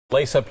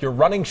Lace up your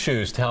running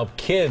shoes to help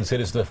kids. It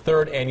is the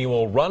third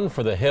annual Run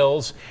for the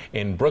Hills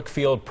in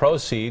Brookfield.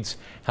 Proceeds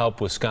help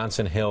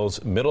Wisconsin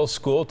Hills Middle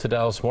School. To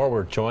tell us more,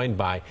 we're joined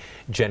by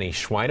Jenny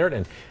Schweinert.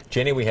 And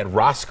Jenny, we had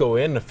Roscoe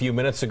in a few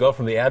minutes ago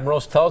from the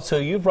Admirals. Tell us who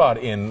you brought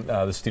in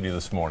the studio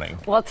this morning.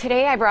 Well,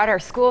 today I brought our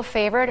school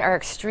favorite, our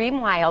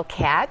Extreme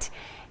Wildcat.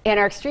 And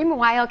our Extreme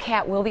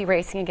Wildcat will be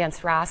racing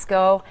against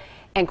Roscoe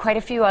and quite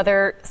a few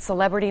other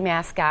celebrity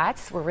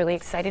mascots. We're really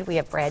excited. We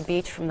have Brad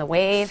Beach from The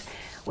Wave.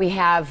 We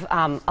have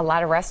a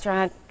lot of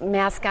restaurant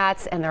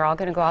mascots, and they're all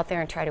going to go out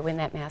there and try to win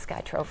that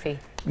mascot trophy.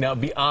 Now,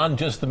 beyond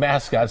just the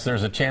mascots,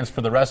 there's a chance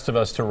for the rest of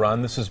us to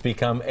run. This has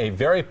become a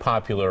very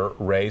popular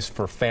race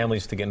for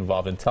families to get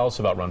involved in. Tell us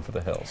about Run for the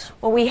Hills.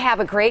 Well, we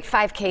have a great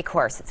 5K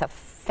course. It's a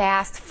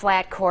fast,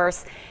 flat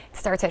course.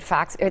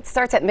 It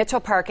starts at Mitchell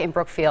Park in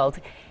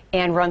Brookfield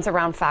and runs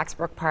around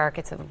Foxbrook Park.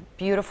 It's a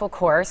beautiful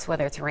course,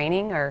 whether it's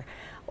raining or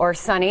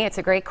sunny. It's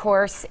a great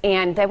course.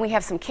 And then we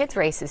have some kids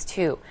races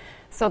too.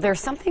 So there's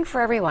something for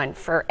everyone.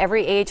 For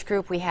every age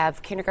group, we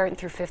have kindergarten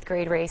through 5th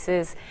grade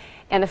races,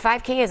 and the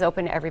 5K is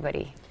open to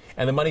everybody.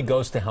 And the money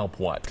goes to help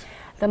what?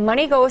 The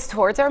money goes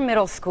towards our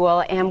middle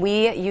school, and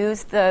we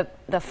use the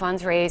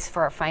funds raised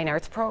for our fine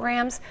arts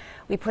programs.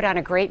 We put on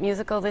a great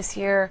musical this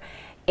year,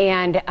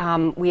 and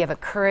we have a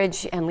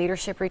courage and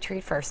leadership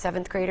retreat for our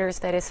 7th graders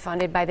that is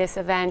funded by this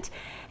event,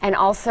 and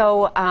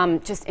also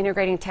just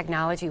integrating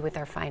technology with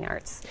our fine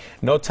arts.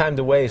 No time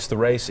to waste. The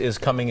race is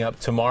coming up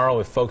tomorrow.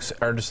 If folks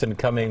are interested in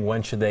coming,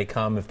 when should they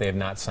come if they have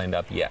not signed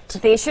up yet?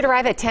 They should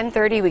arrive at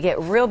 10:30. We get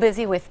real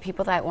busy with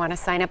people that want to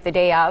sign up the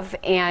day of,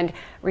 and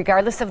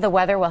regardless of the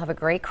weather, we'll have a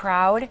great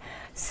crowd.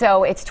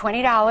 So it's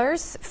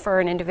 $20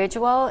 for an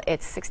individual,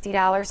 it's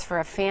 $60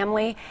 for a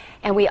family,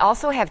 and we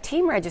also have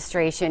team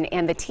registration,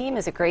 and the team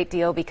is a great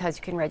deal because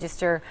you can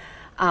register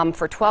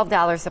for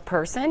 $12 a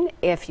person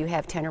if you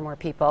have 10 or more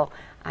people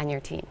on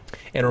your team.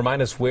 And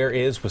remind us, where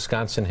is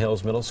Wisconsin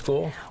Hills Middle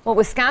School? Well,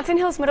 Wisconsin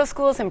Hills Middle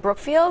School is in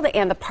Brookfield,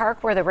 and the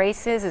park where the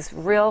race is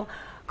real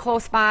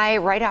close by,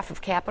 right off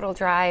of Capitol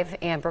Drive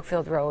and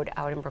Brookfield Road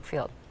out in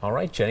Brookfield. All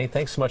right, Jenny,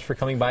 thanks so much for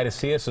coming by to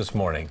see us this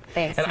morning.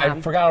 Thanks, And Tom.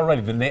 I forgot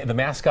already, the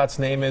mascot's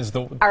name is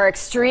our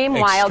Extreme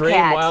Wildcat.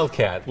 Extreme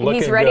Wildcat. And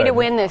he's ready good to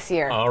win this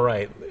year. All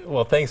right.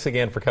 Well, thanks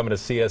again for coming to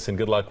see us, and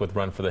good luck with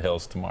Run for the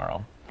Hills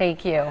tomorrow.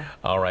 Thank you.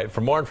 All right.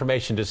 For more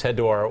information, just head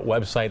to our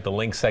website, the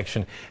link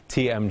section,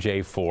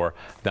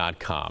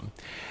 TMJ4.com.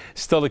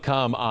 Still to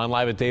come on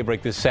Live at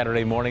Daybreak this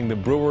Saturday morning, the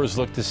Brewers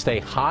look to stay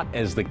hot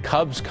as the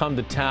Cubs come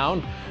to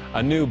town.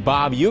 A new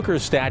Bob Uecker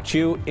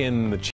statue in the